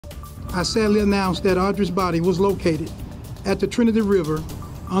I sadly announce that Audrii's body was located at the Trinity River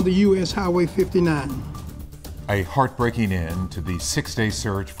on the U.S. Highway 59. A heartbreaking end to the 6-day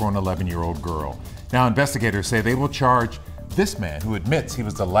search for an 11-year-old girl. Now investigators say they will charge this man who admits he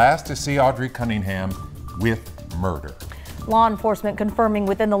was the last to see Audrii Cunningham with murder. Law enforcement confirming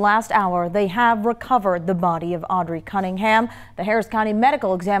within the last hour they have recovered the body of Audrii Cunningham. The Harris County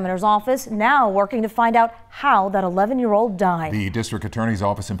Medical Examiner's Office now working to find out how that 11-year-old died. The District Attorney's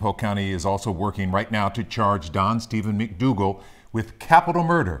Office in Polk County is also working right now to charge Don Steven McDougal with capital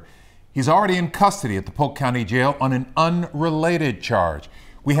murder. He's already in custody at the Polk County Jail on an unrelated charge.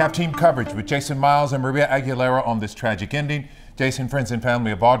 We have team coverage with Jason Miles and Maria Aguilera on this tragic ending. Jason, friends and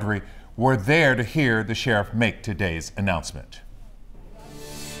family of Audrii were there to hear the sheriff make today's announcement.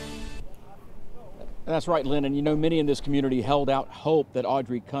 That's right, Lynn. And you know, many in this community held out hope that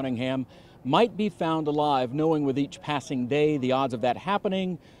Audrii Cunningham might be found alive, knowing with each passing day the odds of that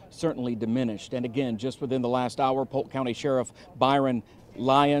happening certainly diminished. And again, just within the last hour, Polk County Sheriff Byron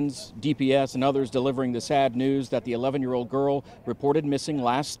Lyons, DPS, and others delivering the sad news that the 11-year-old girl reported missing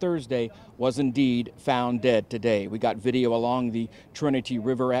last Thursday was indeed found dead today. We got video along the Trinity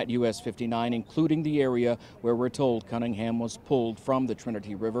River at US 59, including the area where we're told Cunningham was pulled from the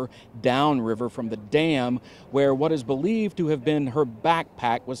Trinity River, downriver from the dam, where what is believed to have been her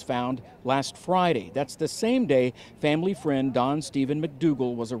backpack was found last Friday. That's the same day family friend Don Steven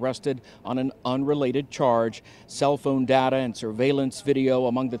McDougal was arrested on an unrelated charge. Cell phone data and surveillance video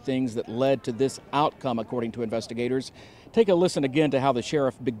among the things that led to this outcome, according to investigators. Take a listen again to how the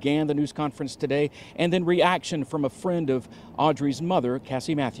sheriff began the news conference today, and then reaction from a friend of Audrii's mother,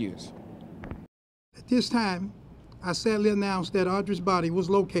 Cassie Matthews. At this time, I sadly announce that Audrii's body was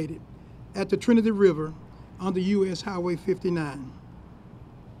located at the Trinity River on the U.S. Highway 59.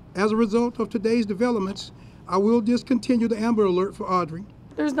 As a result of today's developments, I will discontinue the Amber Alert for Audrii.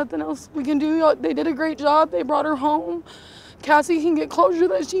 There's nothing else we can do. They did a great job. They brought her home. Cassie can get closure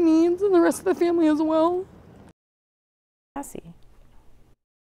that she needs, and the rest of the family as well. Cassie.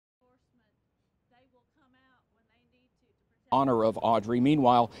 Honor of Audrii.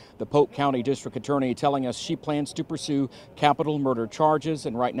 Meanwhile, the Polk County District Attorney telling us she plans to pursue capital murder charges,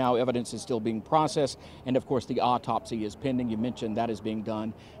 and right now evidence is still being processed, and of course the autopsy is pending. You mentioned that is being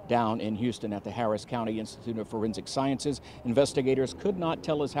done down in Houston at the Harris County Institute of Forensic Sciences. Investigators could not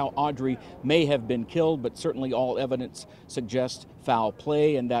tell us how Audrii may have been killed, but certainly all evidence suggests foul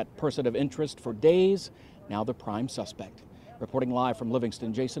play, and that person of interest for days, now the prime suspect. Reporting live from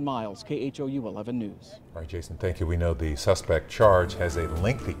Livingston, Jason Miles, KHOU 11 News. All right, Jason, thank you. We know the suspect charged has a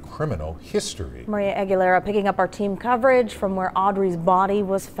lengthy criminal history. Maria Aguilera picking up our team coverage from where Audrii's body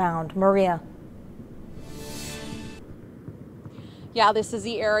was found. Maria. Yeah, this is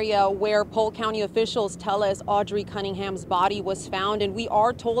the area where Polk County officials tell us Audrii Cunningham's body was found, and we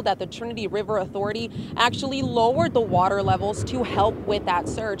are told that the Trinity River Authority actually lowered the water levels to help with that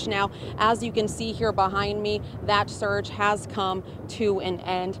search. Now, as you can see here behind me, that search has come to an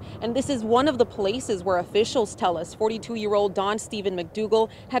end, and this is one of the places where officials tell us 42-year-old Don Steven McDougal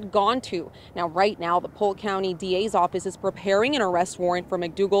had gone to. Now, right now, the Polk County DA's office is preparing an arrest warrant for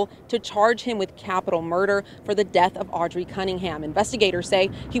McDougal to charge him with capital murder for the death of Audrii Cunningham. Investigators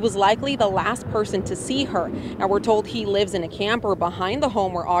say he was likely the last person to see her. Now, we're told he lives in a camper behind the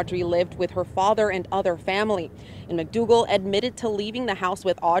home where Audrii lived with her father and other family. And McDougal admitted to leaving the house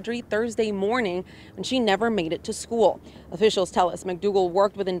with Audrii Thursday morning, and she never made it to school. Officials tell us McDougal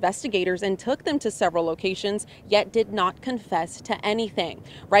worked with investigators and took them to several locations, yet did not confess to anything.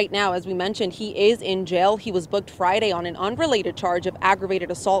 Right now, as we mentioned, he is in jail. He was booked Friday on an unrelated charge of aggravated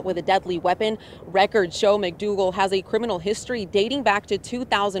assault with a deadly weapon. Records show McDougal has a criminal history dating back to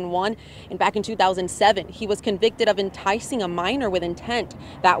 2001, and back in 2007, he was convicted of enticing a minor with intent.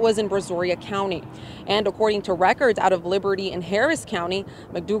 That was in Brazoria County. And according to records out of Liberty and Harris County,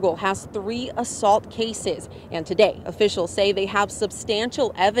 McDougal has 3 assault cases. And today, officials say they have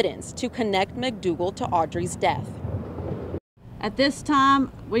substantial evidence to connect McDougal to Audrii's death. At this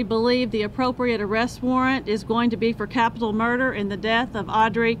time, we believe the appropriate arrest warrant is going to be for capital murder in the death of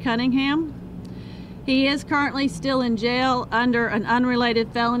Audrii Cunningham. He is currently still in jail under an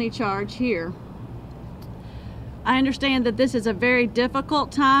unrelated felony charge here. I understand that this is a very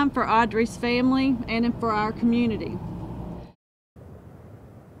difficult time for Audrii's family and for our community.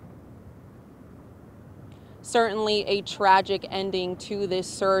 Certainly a tragic ending to this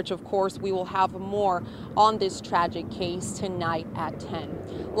search. Of course, we will have more on this tragic case tonight at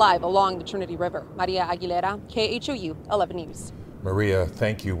 10. Live along the Trinity River, Maria Aguilera, KHOU 11 News. Maria,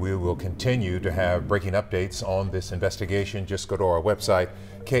 thank you. We will continue to have breaking updates on this investigation. Just go to our website,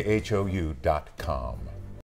 khou.com.